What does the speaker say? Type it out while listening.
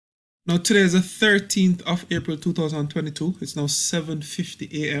Now today is the 13th of April 2022. It's now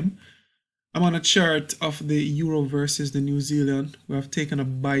 7:50 a.m. I'm on a chart of the euro versus the New Zealand. We have taken a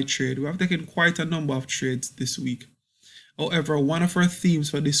buy trade. We have taken quite a number of trades this week. However, one of our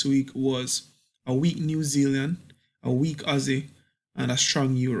themes for this week was a weak New Zealand, a weak Aussie, and a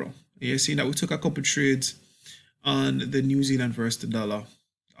strong euro. You're seeing that we took a couple trades on the New Zealand versus the dollar,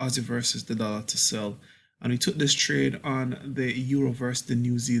 Aussie versus the dollar to sell, and we took this trade on the euro versus the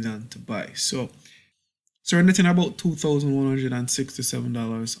New Zealand to buy. So we're netting about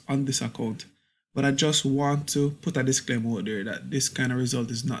 $2,167 on this account. But I just want to put a disclaimer out there that this kind of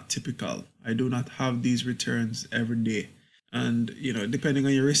result is not typical. I do not have these returns every day. And, depending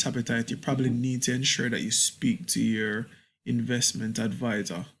on your risk appetite, you probably need to ensure that you speak to your investment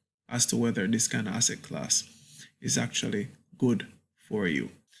advisor as to whether this kind of asset class is actually good for you.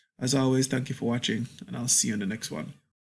 As always, thank you for watching, and I'll see you in the next one.